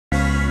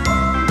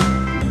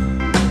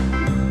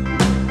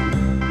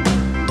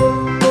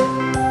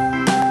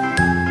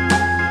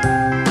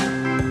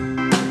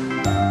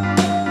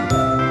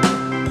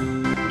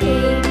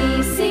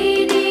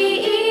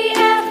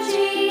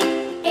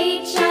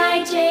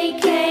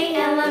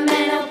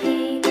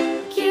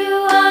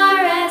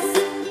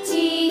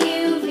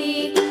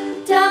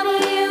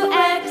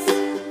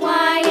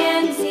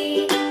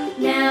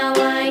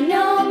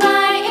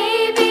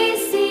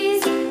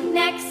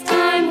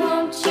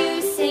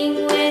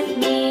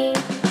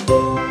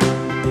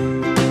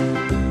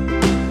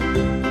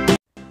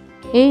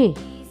A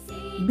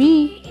B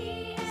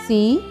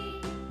C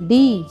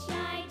D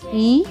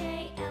E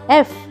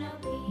F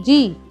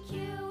G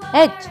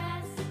H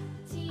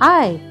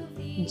I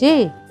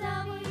J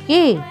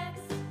K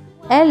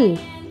L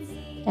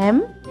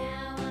M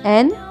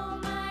N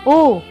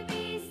O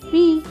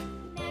P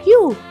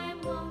Q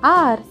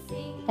R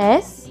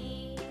S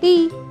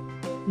T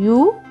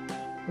U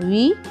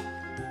V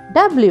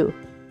W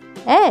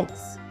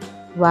X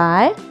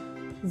Y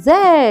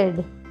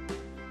Z.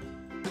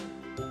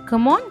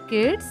 Come on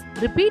kids,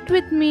 repeat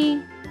with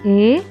me.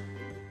 A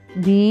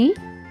B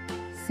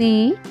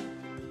C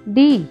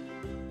D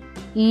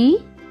E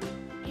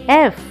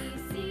F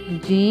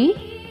G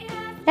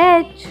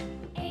H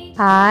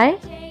I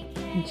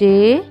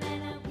J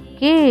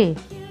K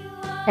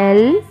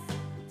L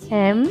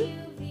M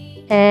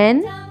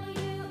N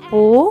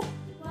O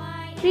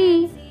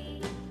P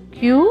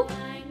Q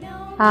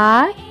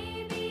R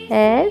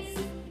S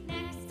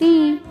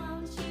T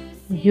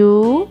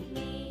U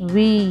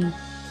V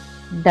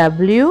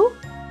W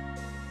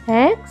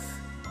X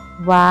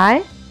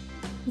Y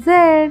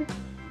Z.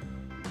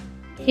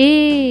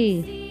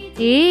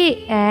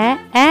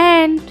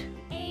 Ant.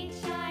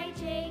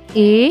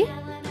 A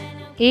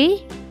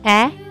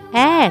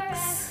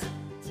X.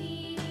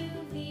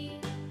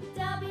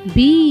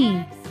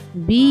 B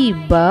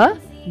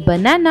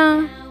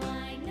banana.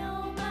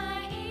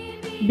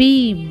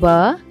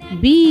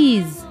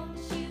 Bees.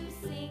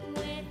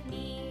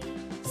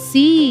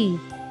 C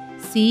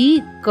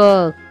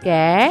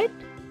cat.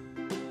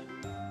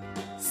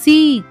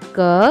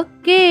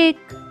 Cake.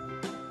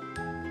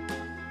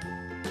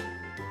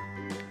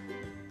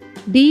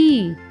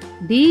 D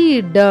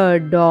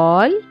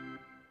doll.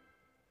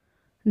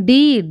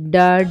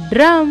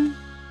 Drum.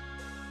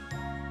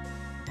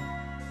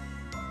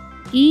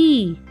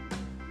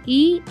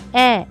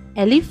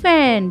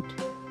 Elephant.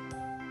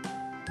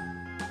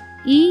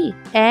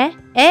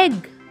 Egg.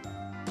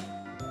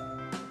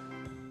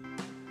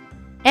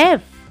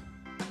 F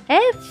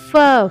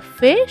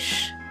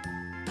fish.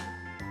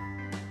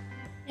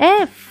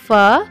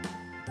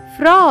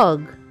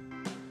 Frog.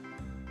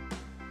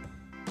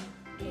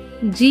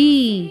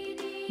 G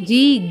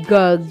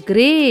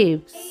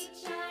grapes.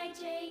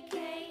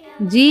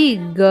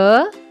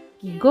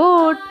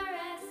 Goat.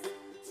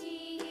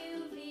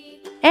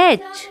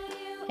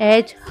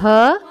 H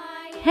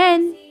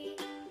hen.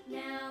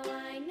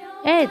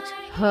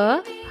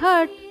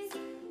 Hut.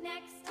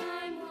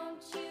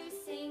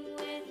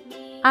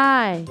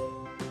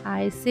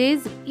 I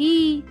says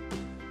E.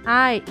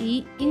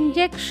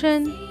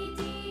 Injection.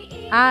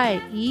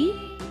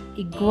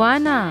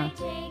 Iguana.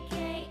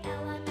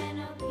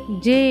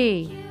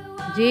 J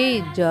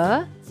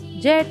jet.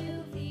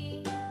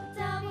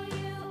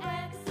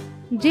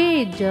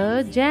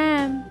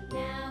 Jam.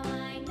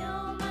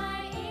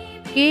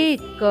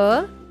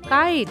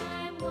 Kite.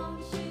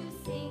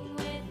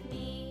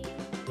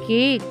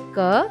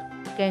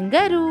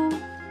 Kangaroo.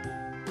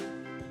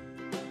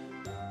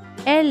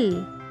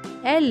 L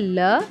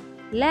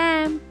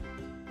lamp.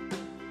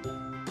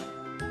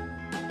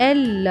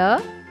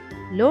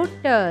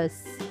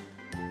 Lotus.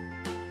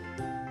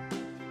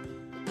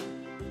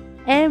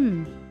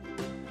 M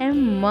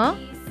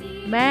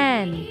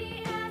man.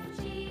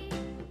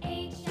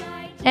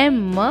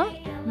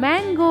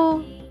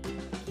 Mango.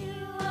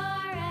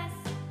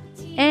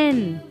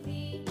 N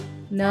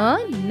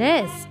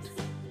nest.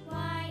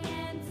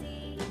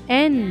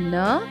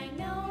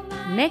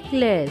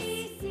 Necklace.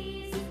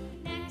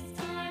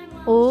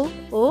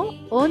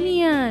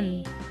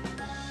 Onion.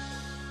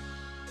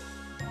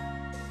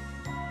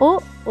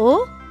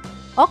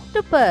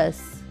 Octopus.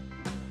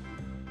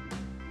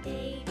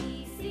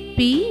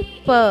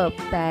 P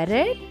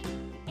parrot.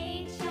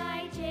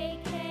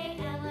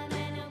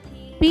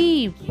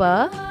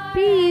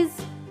 Peas.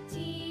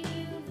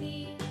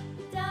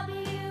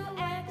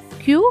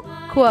 Q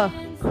quail.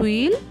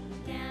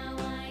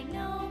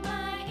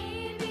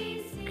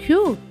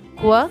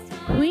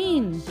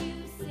 Queen.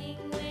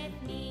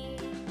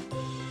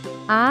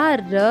 R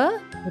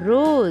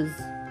rose.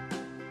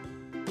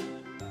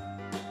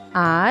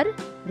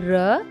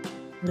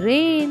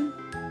 Rain.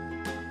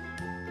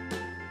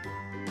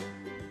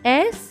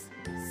 S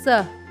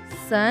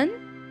sun.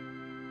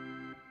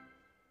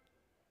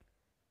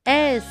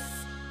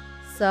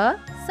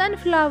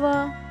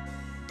 Sunflower.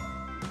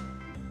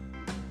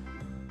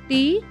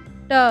 T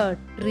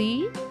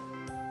tree.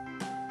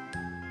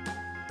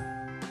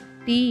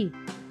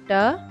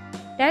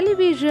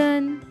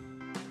 Television.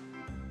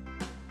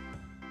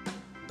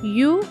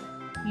 U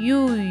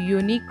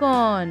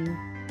unicorn.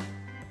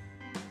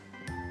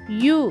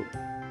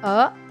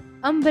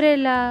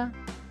 Umbrella.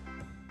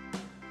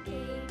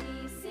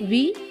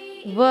 V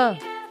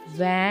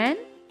van.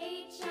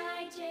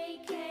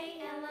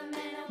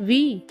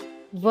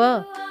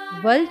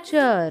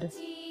 Vulture.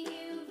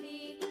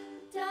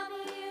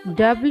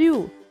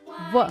 W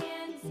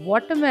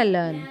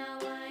watermelon.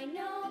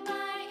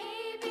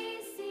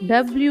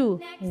 W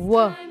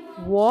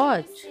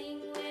watch.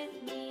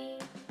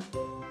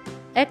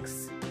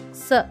 X,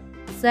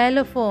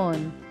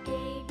 xylophone.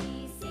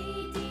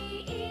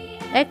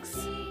 X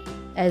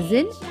as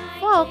in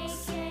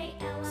fox.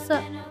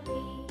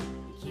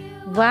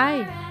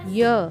 Y,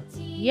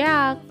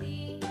 yak.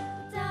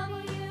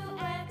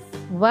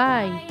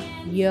 Y,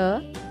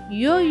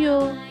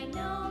 yo-yo.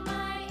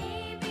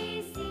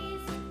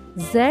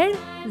 Z,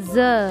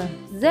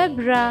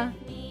 zebra.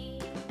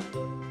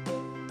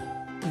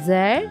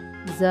 Z,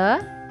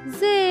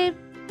 zip.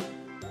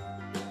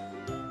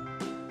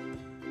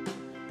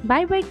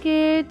 Bye bye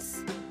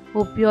kids.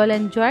 Hope you all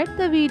enjoyed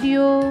the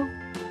video.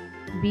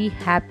 Be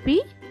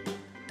happy,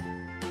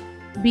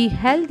 be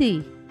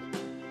healthy,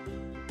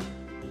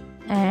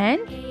 and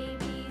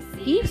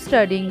keep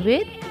studying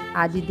with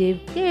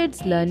AdiDev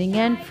Kids Learning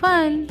and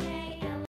Fun.